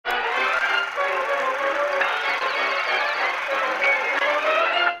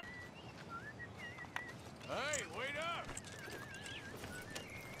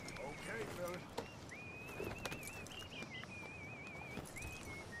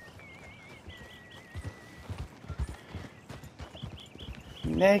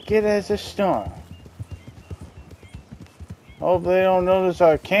Naked as a storm. Hope they don't notice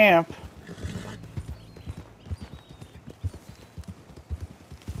our camp.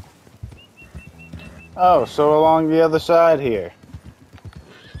 Oh, so along the other side here.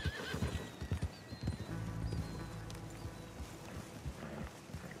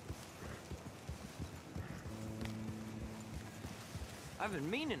 I've been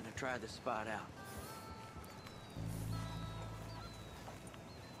meaning to try this spot out.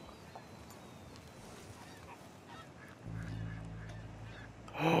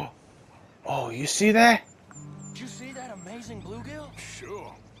 Oh, you see that? Did you see that amazing bluegill?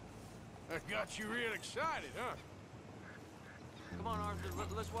 Sure. That got you real excited, huh? Come on,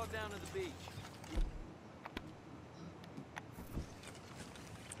 Arthur, let's walk down to the beach.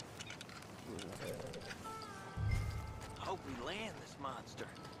 I hope we land this monster.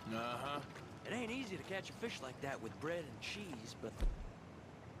 Uh-huh. It ain't easy to catch a fish like that with bread and cheese, but...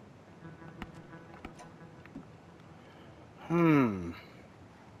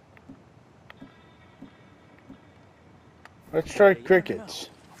 Let's try You never crickets.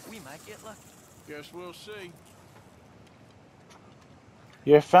 know. We might get lucky. Guess we'll see.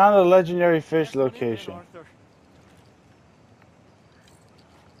 You have found a legendary fish That's one in, location. Arthur.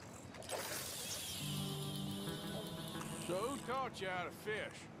 So who taught you how to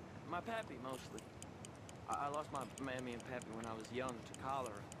fish? My pappy, mostly. I lost my mammy and pappy when I was young to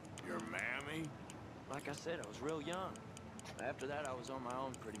cholera. Your mammy? Like I said, I was real young. After that, I was on my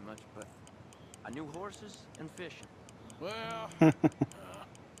own pretty much, but I knew horses and fishing. Well,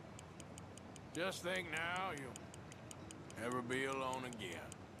 just think now you'll never be alone again.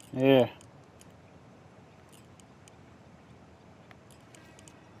 Yeah.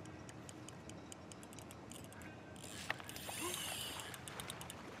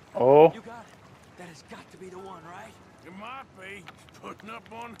 Oh. You got it. That has got to be the one, right? It might be. Putting up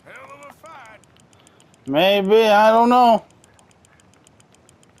one hell of a fight. Maybe, I don't know.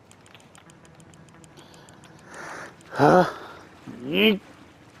 Yeet.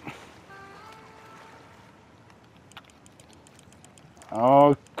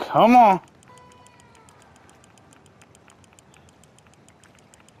 Oh, come on.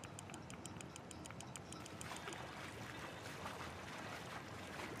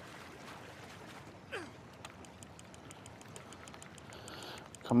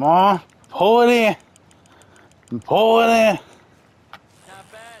 Come on. Pull it in. Pull it in. Not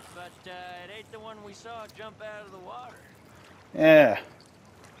bad, but it ain't the one we saw jump out of the water. Yeah.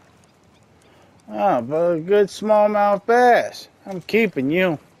 Oh, but a good smallmouth bass. I'm keeping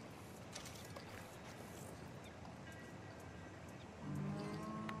you.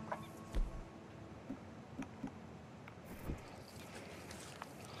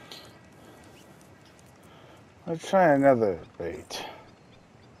 Let's try another bait.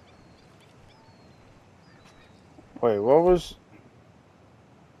 Wait, what was...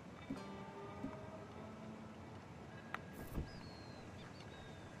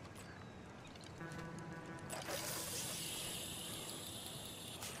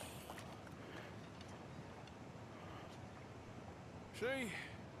 See?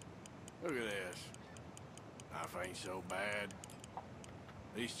 Look at this. Life ain't so bad.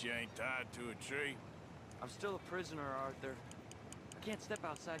 At least you ain't tied to a tree. I'm still a prisoner, Arthur. I can't step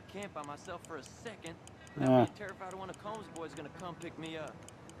outside camp by myself for a second Yeah. without being terrified one of Combs' boys gonna come pick me up.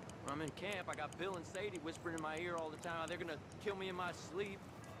 When I'm in camp, I got Bill and Sadie whispering in my ear all the time how they're gonna kill me in my sleep.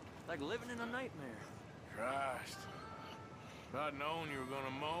 Like living in a nightmare. Christ. If I'd known you were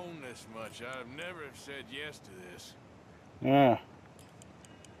gonna moan this much, I'd have never have said yes to this. Yeah.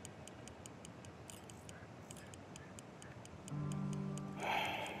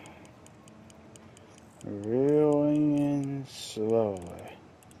 Reeling in slowly.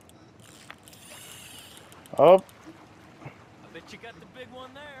 Oh. I bet you got the big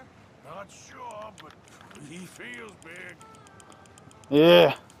one there. Not sure, but he feels big.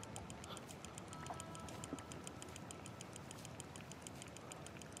 Yeah.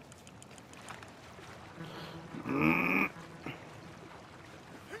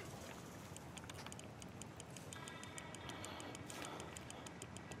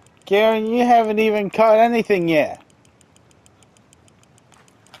 Karen, you haven't even caught anything yet.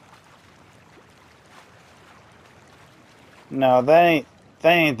 No, that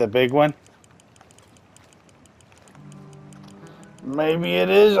ain't the big one. Maybe it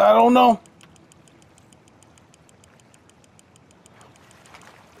is, I don't know.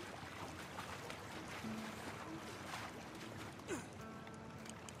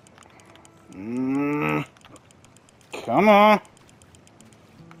 Come on.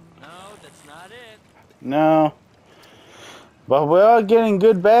 No, that's not it. No. But we are getting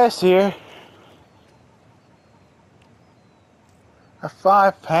good bass here. A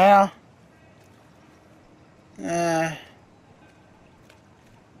 5-pound. I'm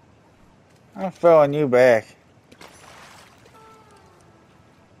throwing you back.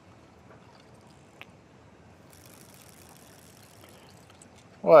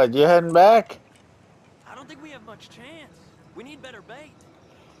 What, you heading back? I don't think we have much chance. We need better bait.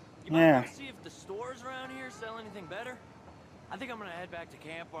 You might Yeah. want to see if the stores around here sell anything better. I think I'm gonna head back to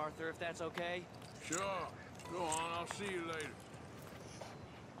camp, Arthur, if that's okay. Sure. Go on, I'll see you later.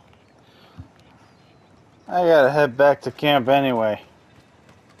 I gotta head back to camp anyway.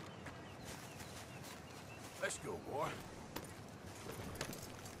 Let's go, boy.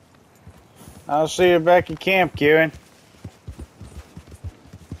 I'll see you back at camp, Kieran.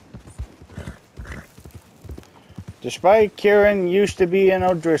 Despite Kieran used to be in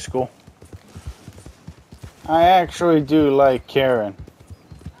O'Driscoll, I actually do like Kieran.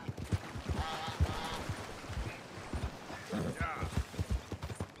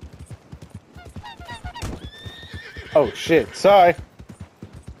 Oh shit, sorry.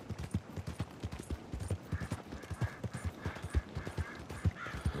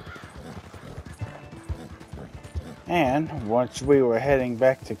 And once we were heading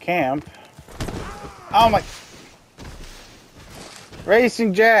back to camp, oh my,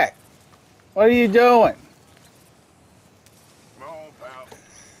 Racing Jack, what are you doing? Come on,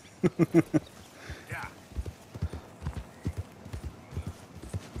 pal. Yeah.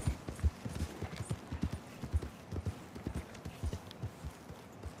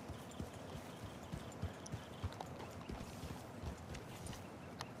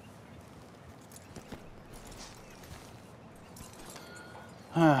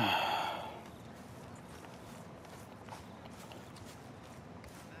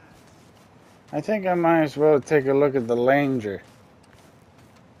 I think I might as well take a look at the ledger.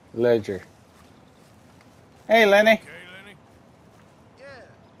 Hey, Lenny. Okay, Lenny? Yeah,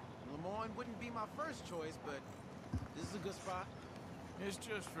 Lemoyne wouldn't be my first choice, but this is a good spot. It's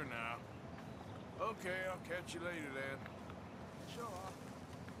just for now. Okay, I'll catch you later then. Sure.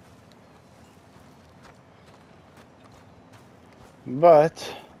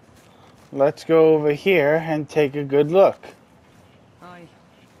 But let's go over here and take a good look. Hi.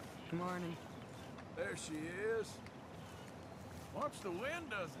 Good morning. There she is. Once the wind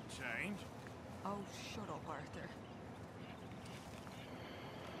doesn't change. Oh, shut up,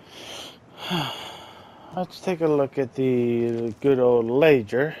 Arthur. Let's take a look at the good old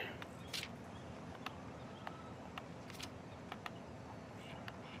ledger.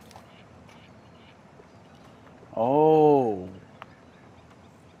 Oh.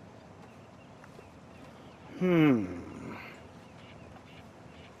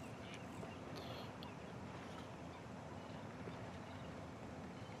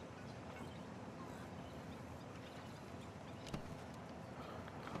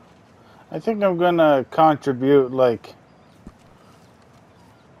 I think I'm gonna contribute like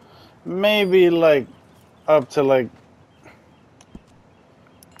maybe like up to like,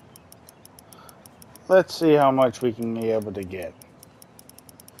 let's see how much we can be able to get.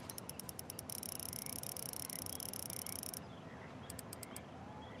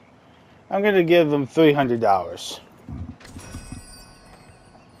 I'm gonna give them $300.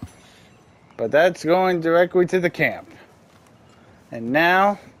 But that's going directly to the camp. And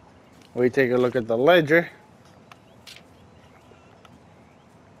now we take a look at the ledger.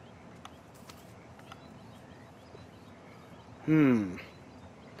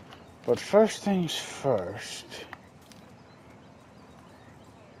 But first things first.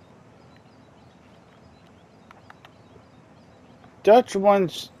 Dutch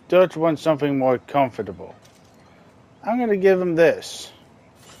wants something more comfortable. I'm gonna give him this.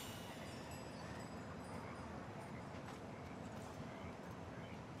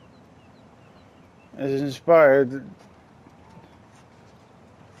 Is inspired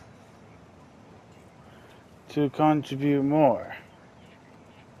to contribute more.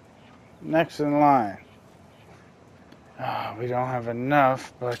 Next in line. We don't have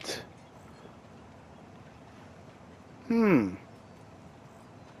enough, but a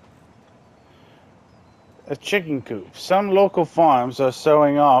chicken coop. Some local farms are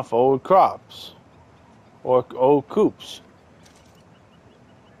selling off old crops or old coops.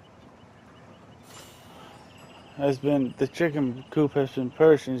 The chicken coop has been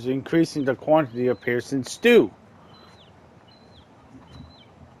purchased, increasing the quantity of Pearson stew.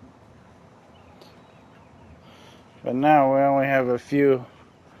 But now we only have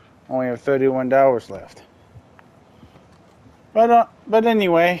only have $31 left. But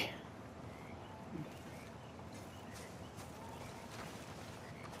anyway,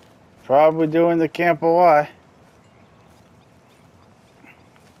 Probably doing the camp a lot.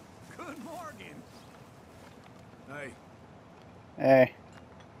 Good morning. Hey, Hey.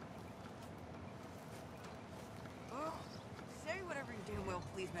 Oh, say whatever you damn well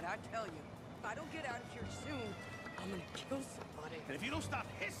please, but I tell you, if I don't get out of here soon, I'm gonna kill somebody. And if you don't stop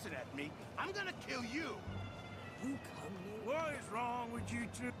hissing at me, I'm gonna kill you. You come here. what is wrong with you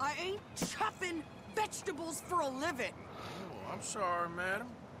two? I ain't chopping vegetables for a living. Oh, I'm sorry, madam.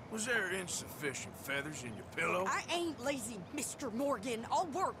 Was there insufficient feathers in your pillow? I ain't lazy, Mr. Morgan. I'll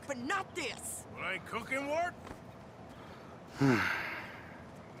work, but not this. Well, ain't cooking work?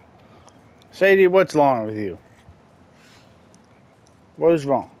 Sadie, what's wrong with you? What is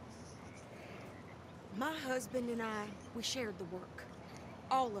wrong? My husband and I, we shared the work.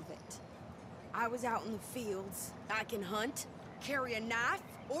 All of it. I was out in the fields. I can hunt, carry a knife,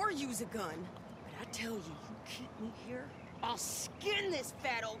 or use a gun. But I tell you, you keep me here, I'll skin this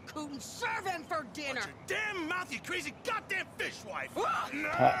fat old coot and serve him for dinner. Watch your damn mouth, you crazy goddamn fishwife. No,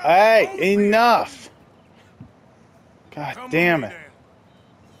 Hey, don't be- enough! God Come damn with it. me then.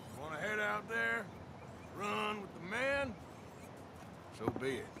 Wanna head out there? Run with the man? So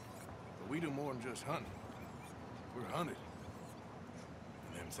be it. But we do more than just hunting. We're hunted.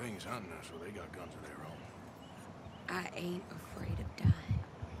 And them things hunting us, well, they got guns of their own. I ain't afraid of dying.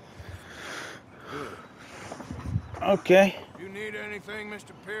 Good. Okay. You need anything,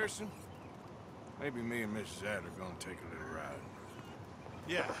 Mr. Pearson? Maybe me and Mrs. Adler are gonna take a little ride.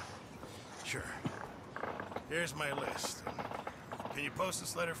 Yeah, sure. Here's my list. Can you post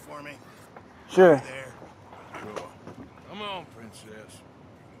this letter for me? Sure. There. Sure. Come on, princess.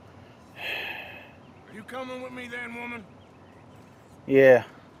 Are you coming with me then, woman? Yeah.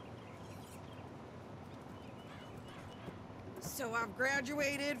 So I've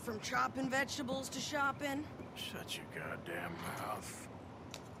graduated from chopping vegetables to shopping. Shut your goddamn mouth.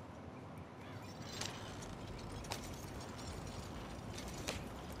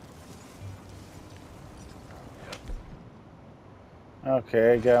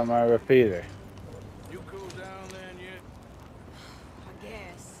 Okay, I got my repeater. You cool down then yet? I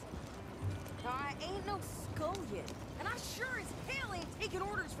guess. I ain't no skull yet, and I sure as hell ain't taking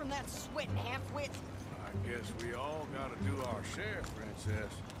orders from that sweating half-wit. I guess we all gotta do our share,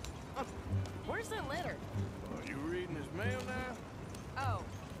 princess. Where's that letter? Are you reading his mail now? Oh,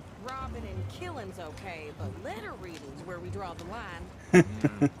 robbing and killing's okay, but letter reading's where we draw the line.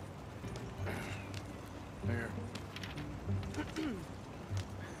 Here.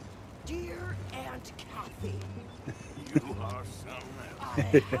 Dear Aunt Kathy, You are something else. I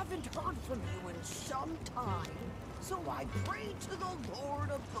haven't heard from you in some time, so I pray to the Lord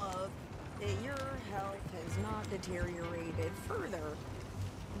above that your health has not deteriorated further.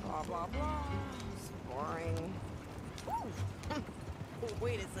 Blah, blah, blah. It's boring. Ooh.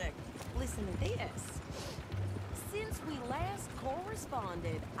 Wait a sec. Listen to this. Since we last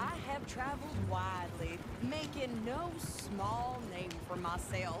corresponded, I have traveled widely, making no small name for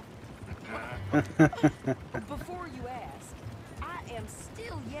myself. Before you ask, I am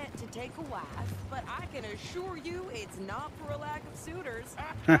still yet to take a wife, but I can assure you it's not for a lack of suitors.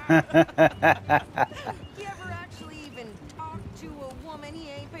 You ever actually even talk to a woman he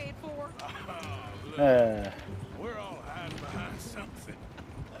ain't paid for? Look, we're all hiding behind something.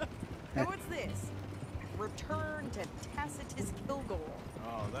 Now what's this? Return to Tacitus Kilgore.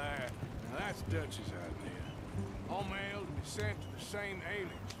 Oh, that. Now that's Dutch's idea. All mail to be sent to the same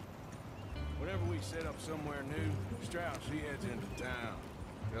aliens. Whenever we set up somewhere new, Strauss, he heads into town.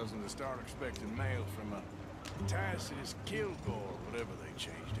 Tells them to start expecting mail from a Tacitus Kilgore, whatever they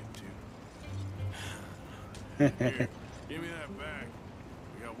changed it to. Here, give me that back.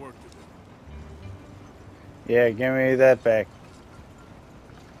 We got work to do. Yeah, give me that back.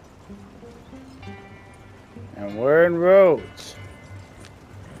 And we're in roads.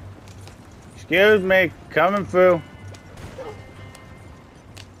 Excuse me, coming through.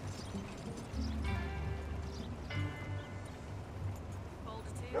 Pulled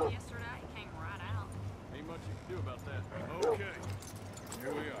a tooth yesterday, came right out. Ain't much you can do about that. Okay,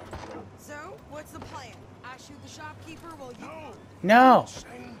 here we are. So, what's the plan? I shoot the shopkeeper while you... No! No.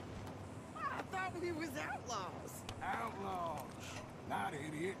 Insane I thought we was outlaws. outlaws, not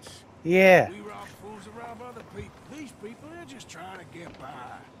idiots. Yeah. We rob fools to rob other people. These people, they're just trying to get by.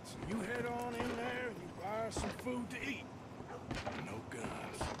 So you head on in there and you buy us some food to eat. No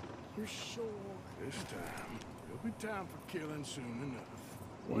guns. You're sure? This time, there'll be time for killing soon enough.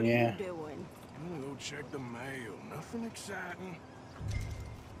 What Yeah. are you doing? I'm gonna go check the mail. Nothing exciting.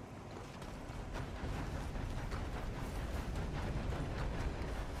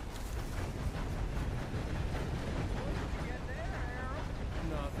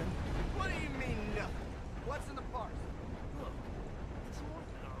 Nothing.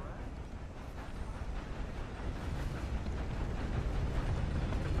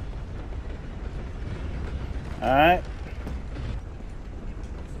 Alright.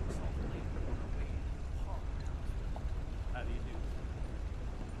 How do you do?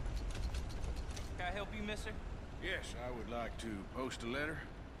 Can I help you, mister? Yes, I would like to post a letter.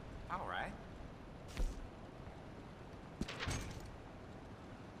 All right.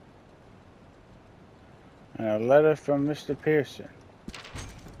 And a letter from Mr. Pearson.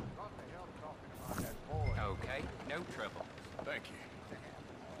 Okay, no trouble. Thank you.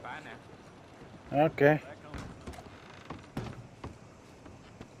 Bye now. Okay.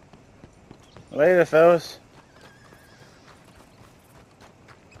 Later, fellas.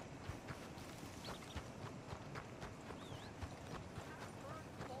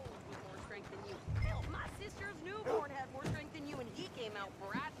 With more strength than you. Hell, my sister's newborn had more strength than you, and he came out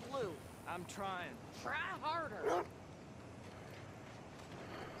bright blue. I'm trying. Try harder.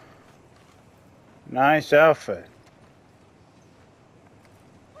 Nice outfit.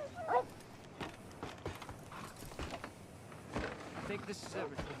 I think this is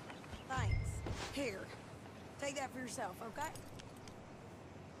everything. Thanks. Here, take that for yourself, okay?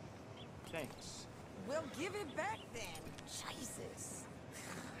 Thanks. Well, give it back then. Jesus.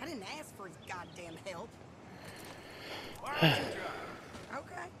 I didn't ask for his goddamn help. Why don't you drive?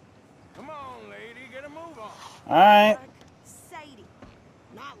 Okay. Come on, lady, get a move on. Alright. Sadie,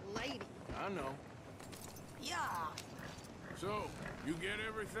 not lady. I know. Yeah, So, you get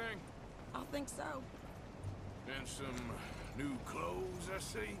everything? I think so. And some new clothes, I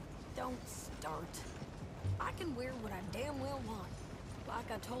see? Don't start. I can wear what I damn well want.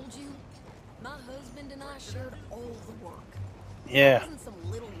 Like I told you, my husband and I shared all the work. I Yeah. wasn't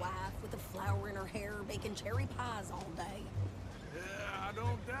some little wife with a flower in her hair baking cherry pies all day. Yeah, I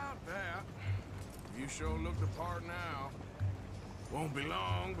don't doubt that. You sure look the part now. Won't be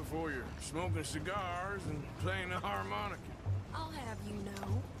long before you're smoking cigars and playing the harmonica. I'll have you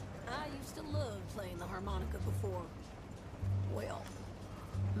know, I used to love playing the harmonica before. Well,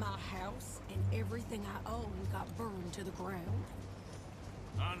 my house and everything I own got burned to the ground.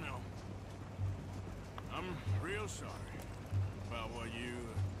 I know. I'm real sorry about what you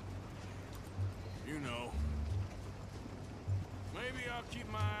know. Maybe I'll keep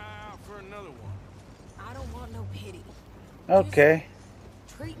my eye out for another one. I don't want no pity. Okay.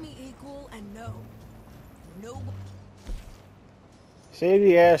 Just treat me equal and no.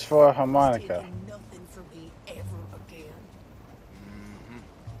 Sadie asked for a harmonica. Taking nothing from me ever again.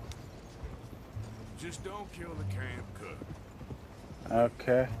 Just don't kill the camp cook.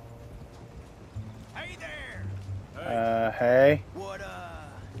 Okay. Hey there! Hey.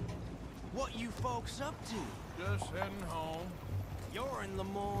 What you folks up to? Just heading home. You're in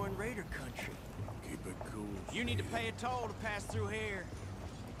Lemoyne Raider country. Keep it cool. You need to Sadie. pay a toll to pass through here.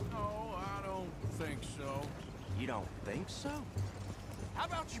 No, I don't think so. You don't think so? How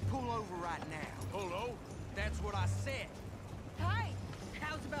about you pull over right now? Pull over. That's what I said. Hey,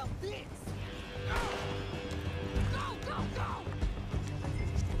 how's about this? Go, go, go!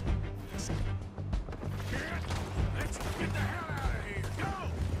 Let's get the hell out of here. Go!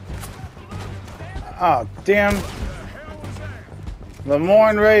 Oh, damn. What the hell was that?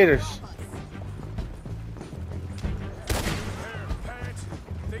 Lemoyne Raiders. Pair of pants.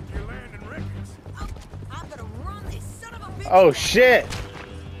 Think you're landing Ricketts? I'm gonna run this son of a bitch. Oh, shit.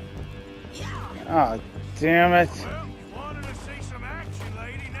 Yeah. Oh, damn it. Well, you wanted to see some action,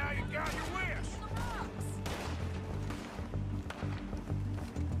 lady. Now you got your wish.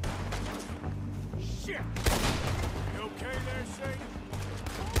 Shit! You okay there, Sadie?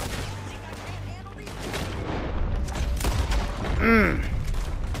 Think I can't handle these?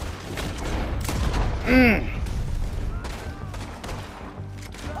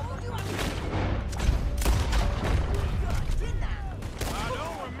 Told you I was good, didn't I? I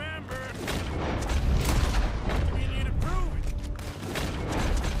don't remember. You need to prove it.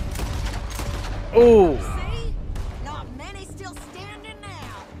 Ooh. See? Not many still standing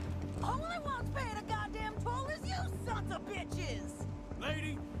now. Only ones paying a goddamn toll is you sons of bitches.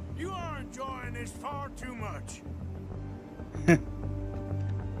 Lady, you are enjoying this far too much.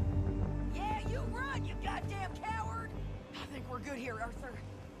 Yeah, you run, you goddamn coward. I think we're good here, Arthur.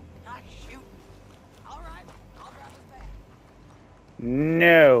 I shoot. All right, I'll drive us back.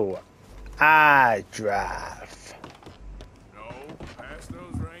 No. I drive. No, pass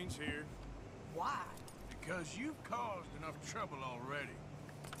those reins here. Why? Because you've caused enough trouble already.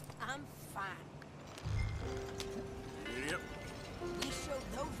 I'm fine. Yep. We showed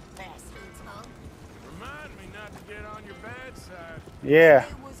those bastards, huh? Remind me not to get on your bad side. Yeah.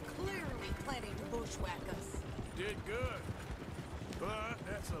 It was clearly planning to bushwhack us. You did good. But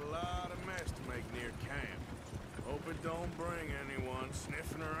that's a lot of mess to make near camp. Hope it don't bring anyone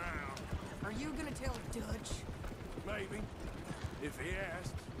sniffing around. For Are you gonna tell Dutch? Maybe, if he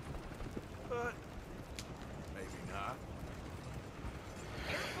asks. But maybe not.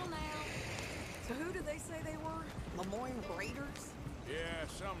 Careful now. So who did they say they were? Lemoyne Raiders? Yeah,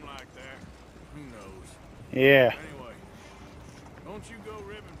 something like that. Who knows? Yeah. Anyway, don't you go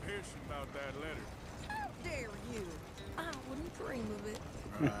ribbing Pearson about that letter. How dare you? I wouldn't dream of it.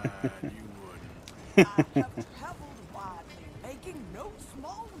 Right, you wouldn't. I have traveled widely, making no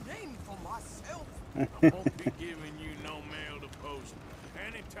small name for myself. I won't be giving you no mail to post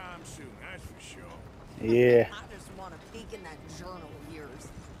anytime soon, that's for sure. Yeah. I just want to peek in that journal of yours.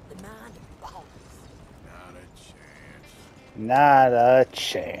 The mind of balls. Not a chance. Not a You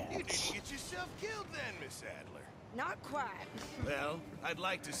chance. didn't get yourself killed then, Miss Adler. Not quite. Well, I'd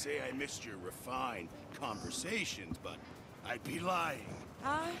like to say I missed your refined conversations, but I'd be lying.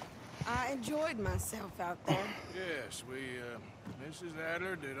 I enjoyed myself out there. Yes, Mrs.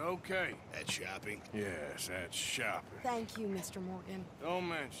 Adler did okay. At shopping? Yes, that's shopping. Thank you, Mr. Morgan. Don't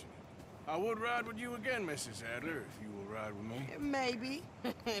mention it. I would ride with you again, Mrs. Adler, if you will ride with me. Maybe.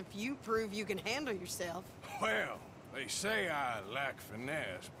 If you prove you can handle yourself. Well, they say I lack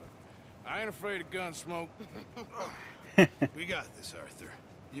finesse, but I ain't afraid of gun smoke. We got this, Arthur.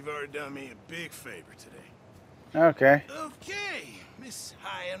 You've already done me a big favor today. Okay. Okay, Miss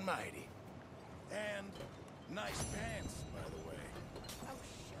High and Mighty. And nice pants, by the way. Oh,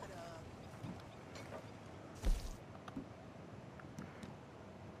 shut up.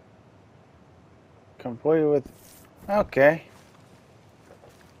 Complete with. Okay.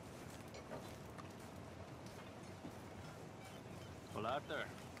 Well, out there.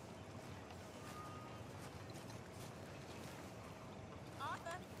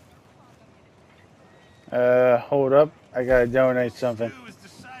 Hold up. I gotta donate something. Stew is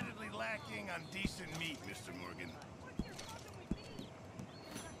decidedly lacking on decent meat, Mr. Morgan.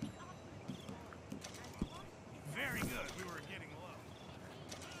 Very good. We were getting low.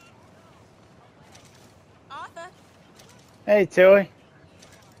 Arthur, Hey, Tilly.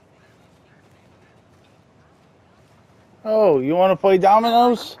 Oh, you want to play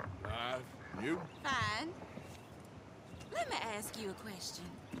dominoes? You? fine. Let me ask you a question.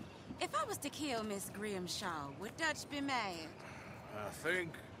 If I was to kill Miss Grimshaw, would Dutch be mad? I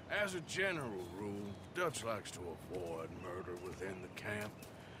think, as a general rule, Dutch likes to avoid murder within the camp.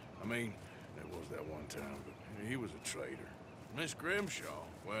 I mean, there was that one time, but he was a traitor. Miss Grimshaw,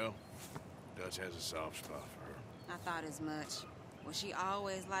 well, Dutch has a soft spot for her. I thought as much. Was she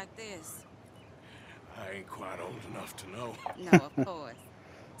always like this? I ain't quite old enough to know. No, of course.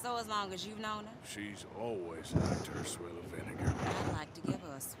 So as long as you've known her, She's always liked her swill of vinegar. I'd like to give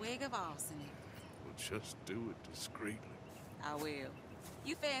her a swig of arsenic. We'll just do it discreetly. I will.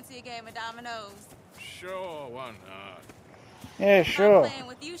 You fancy a game of dominoes? Sure, why not? Yeah, If I'm sure. playing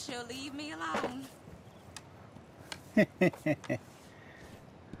with you, she'll leave me alone. Can't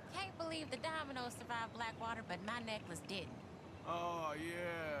believe the dominoes survived Blackwater, but my necklace didn't. Oh,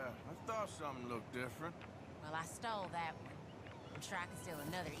 yeah. I thought something looked different. Well, I stole that one. I'm sure I can steal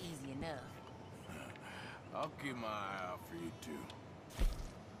another easy enough. I'll keep my eye out for you, too.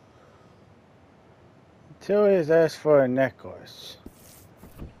 Tilly has asked for a necklace.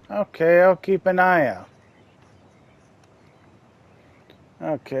 Okay, I'll keep an eye out.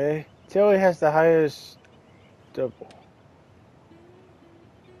 Okay, Tilly has the highest double.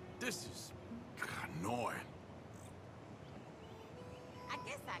 This is annoying. I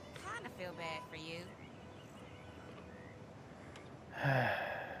guess I kind of feel bad for you.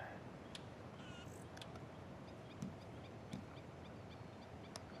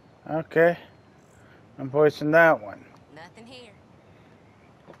 Okay, I'm voicing that one. Nothing here.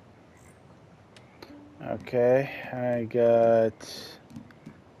 Okay, I got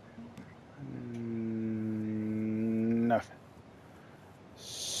nothing.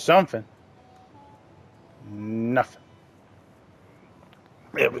 Something. Nothing.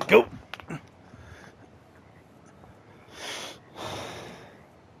 There we go.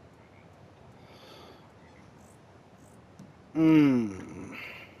 Mmm.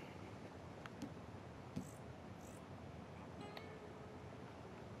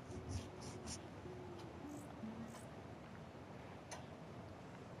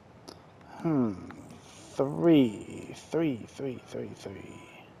 Three.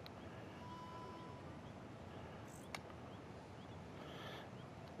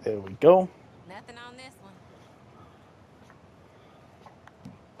 There we go. Nothing on this one.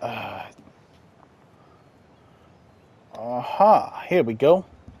 Aha, here we go.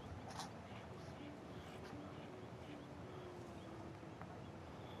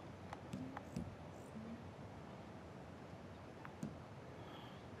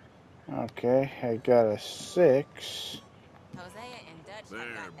 Okay, I got a 6. Hosea and Dutch There,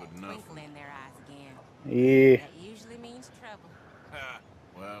 have got but that nothing. twinkle in their eyes again. Yeah. That usually means trouble. Ha!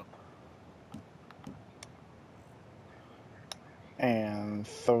 Well, And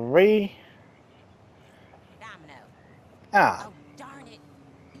 3. Domino. Ah, Oh, darn it.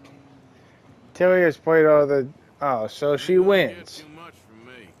 Tilly has played all the... Oh, so you she ain't gonna get wins. too much from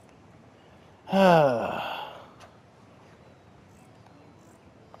me.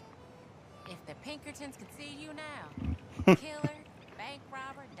 If the Pinkertons could see you now. Killer, bank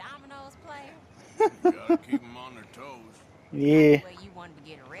robber, dominoes player. Gotta keep them on their toes. Not the Yeah. way you wanted to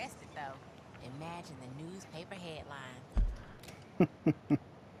get arrested, though. Imagine the newspaper headlines.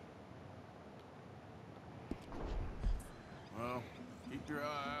 Well, keep your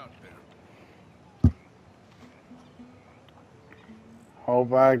eye out then.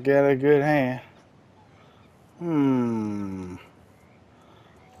 Hope I get a good hand.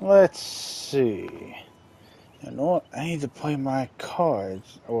 Let's see. You know what? I need to play my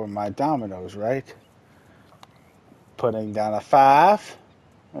cards, or my dominoes, right? Putting down a 5.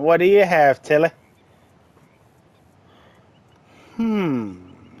 What do you have, Tilly?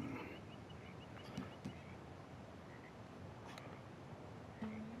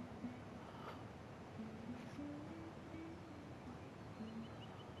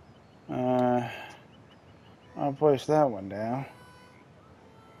 Uh, I'll place that one down.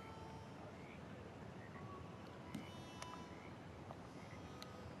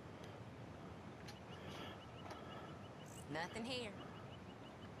 Nothing here.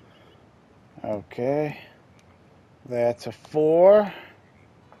 Okay. That's a 4.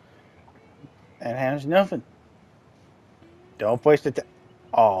 And has nothing. Don't waste it.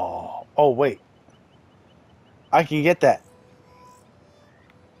 Oh, wait. I can get that.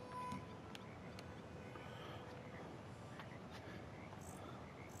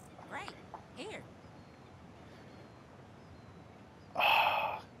 Great. Here.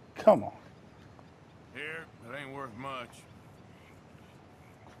 Oh, come on. Here, that ain't worth much.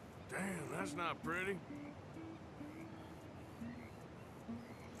 Damn, that's not pretty.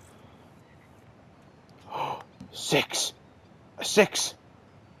 Six. A 6.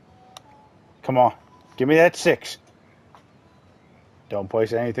 Come on. Give me that 6. Don't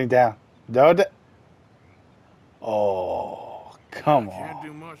place anything down. Don't. Oh, come Can't on.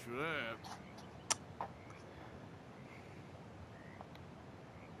 do much with that.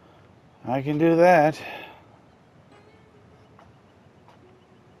 I can do that.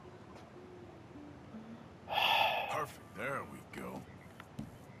 Perfect. There we go.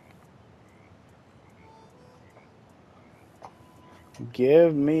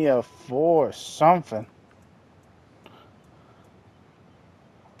 Give me a 4 something.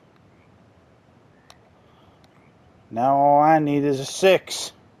 Now all I need is a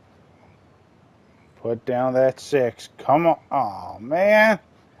 6. Put down that 6. Come on. Oh, man.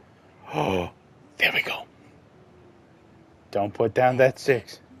 Oh, there we go. Don't put down that That's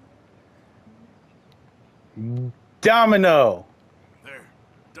it. 6. Domino. There.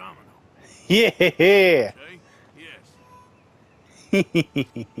 Domino. Yeah. Okay? Yes. You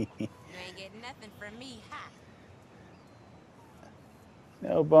ain't getting nothing from me, ha.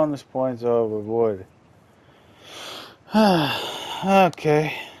 No bonus points overboard.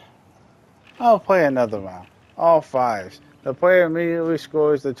 Okay. I'll play another round. All 5s. The player immediately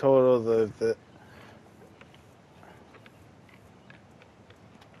scores the total of the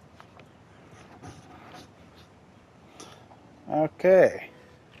Okay.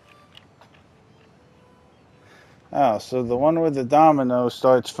 Oh, so the one with the domino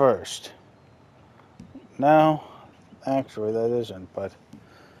starts first. No, actually that isn't, but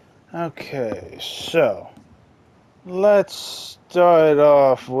okay, so let's start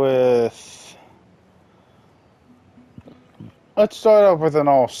off with an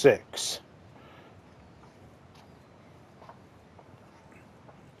all 6.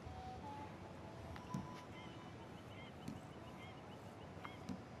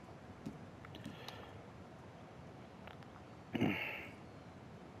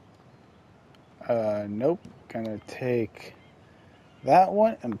 Nope. Gonna take that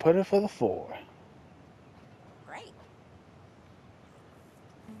one and put it for the 4. Great.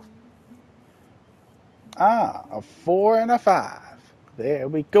 Ah, a 4 and a 5. There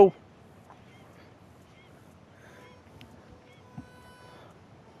we go.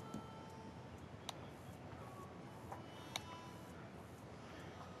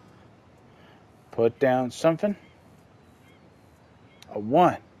 Put down something. A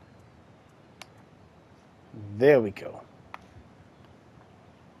 1. There we go.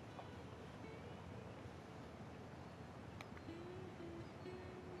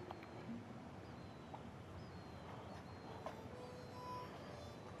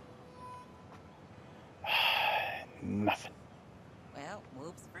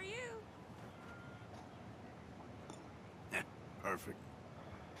 Perfect.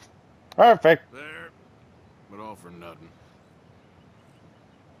 Perfect. There. But all for nothing.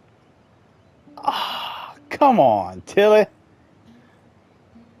 Ah, come on, Tilly.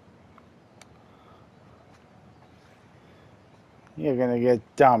 You're gonna get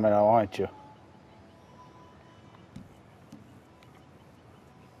domino, aren't you?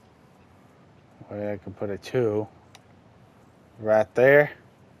 Well, I can put a 2 right there.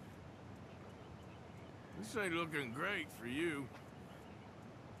 This ain't looking great for you.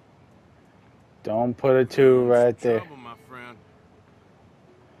 Don't put a 2 right there. Trouble, my friend.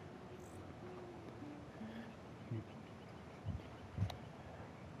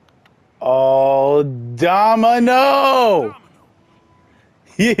 Oh, domino!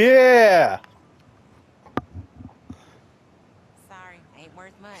 Yeah! Sorry, ain't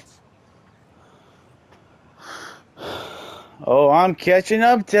worth much. Oh, I'm catching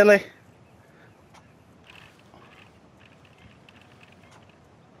up, Tilly.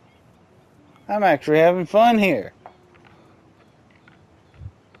 I'm actually having fun here.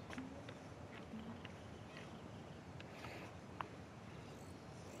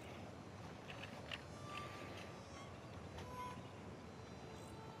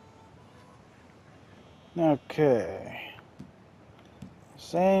 Okay.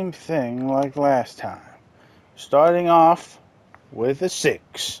 Same thing like last time. Starting off with a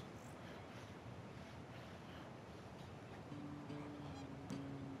 6.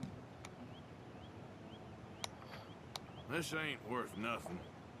 This ain't worth nothing.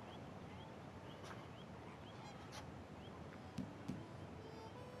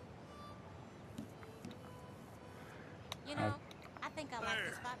 You know, I think I like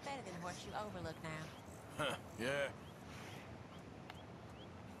this spot better than Horseshoe Overlook now. Huh, yeah.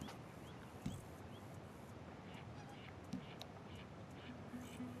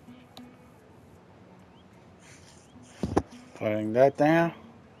 Putting that down.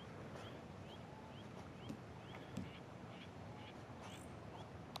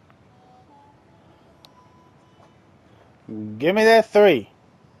 Give me that 3.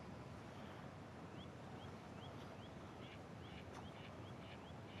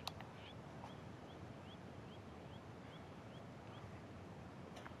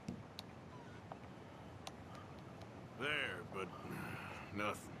 There, but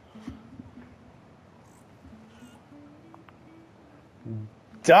nothing.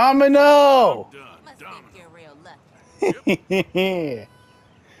 Domino! Done. Must Domino. think you're real lucky.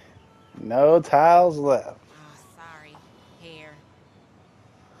 No tiles left. Oh, sorry. Here.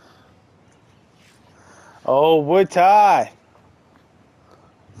 Oh, we're tied.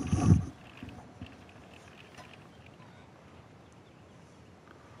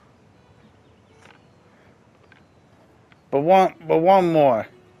 But one more.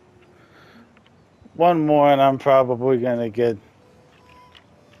 One more and I'm probably gonna get.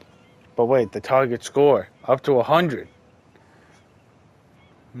 But wait, the target score up to 100.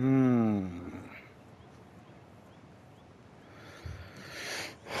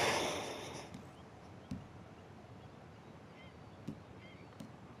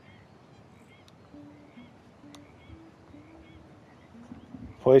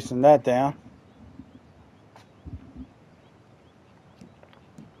 Placing that down.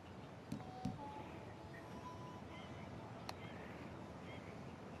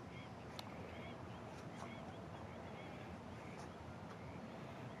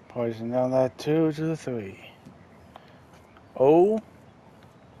 Placing down that 2 to the 3. Oh,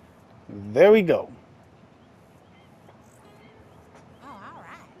 there we go. Oh, all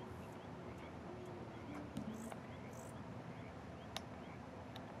right.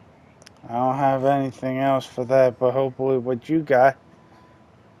 I don't have anything else for that, but hopefully what you got.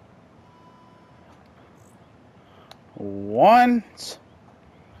 1.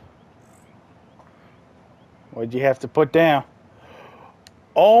 What'd you have to put down?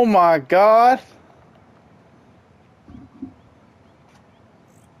 Oh my God.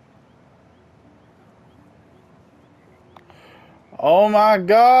 Oh my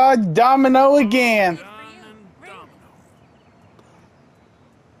God. Domino again. Good for you. Really?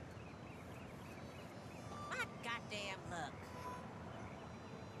 My goddamn luck.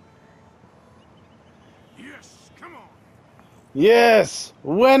 Yes, come on. Yes.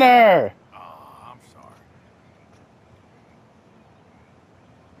 Winner. Oh, I'm sorry.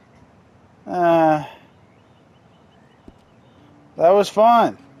 That was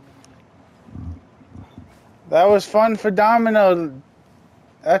fun. That was fun for Domino.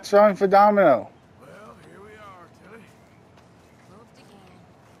 That's fun for Domino. Well, here we are, Tilly. Moved again.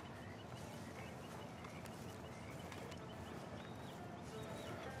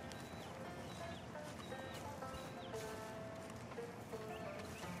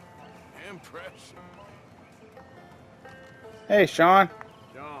 impressive. Hey, Sean.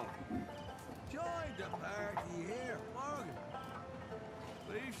 John, Join the party here, Morgan.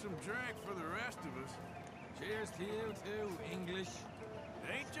 leave some drink for the rest of us. Cheers to you too, English. It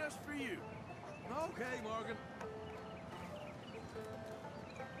ain't just for you. Okay, Morgan.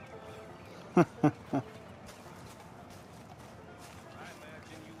 I imagine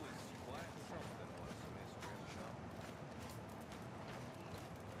you was quite something once, Miss Grimshaw.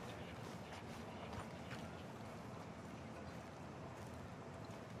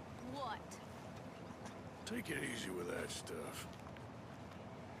 What? Take it easy with that stuff.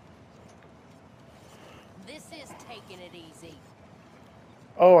 This is taking it easy.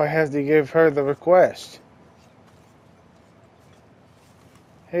 Oh, I have to give her the request.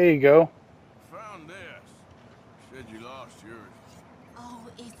 Here you go. Found this. Said you lost yours. Oh,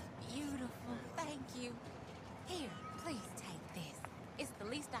 it's beautiful. Thank you. Here, please take this. It's the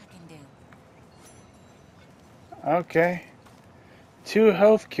least I can do. Okay. 2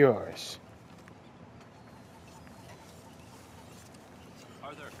 health cures.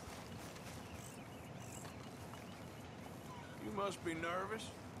 Arthur, You must be nervous,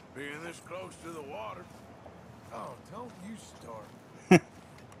 being this close to the water. Oh, don't you start.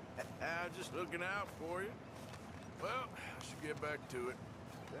 I'm just looking out for you. Well, I should get back to it.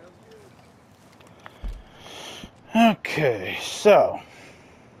 Sounds good. Okay, so.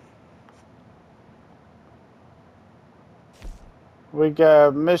 We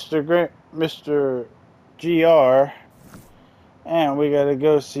got Mr. GR, and we gotta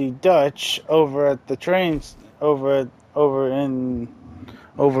go see Dutch over at the trains over in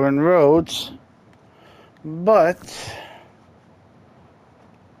Rhodes. But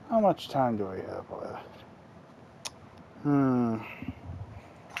how much time do we have left?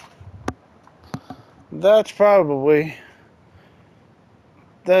 That's probably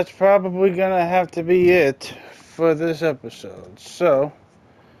gonna have to be it for this episode. So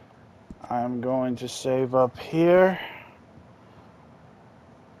I'm going to save up here.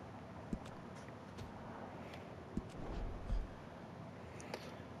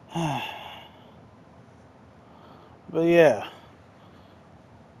 But yeah.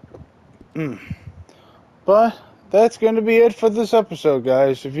 But that's going to be it for this episode,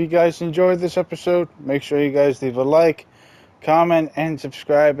 guys. If you guys enjoyed this episode, make sure you guys leave a like, comment, and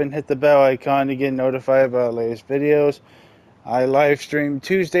subscribe, and hit the bell icon to get notified about our latest videos. I live stream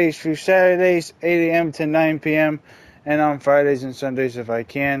Tuesdays through Saturdays, 8 a.m. to 9 p.m., and on Fridays and Sundays if I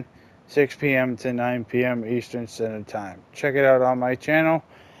can, 6 p.m. to 9 p.m. Eastern Standard Time. Check it out on my channel.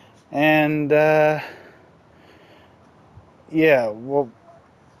 And, yeah, well,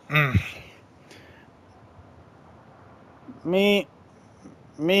 me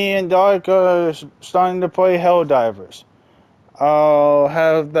and Dark are starting to play Helldivers. I'll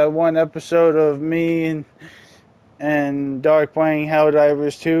have that one episode of me and Dark playing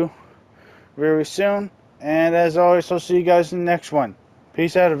Helldivers 2 very soon. And as always, I'll see you guys in the next one.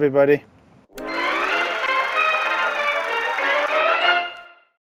 Peace out, everybody.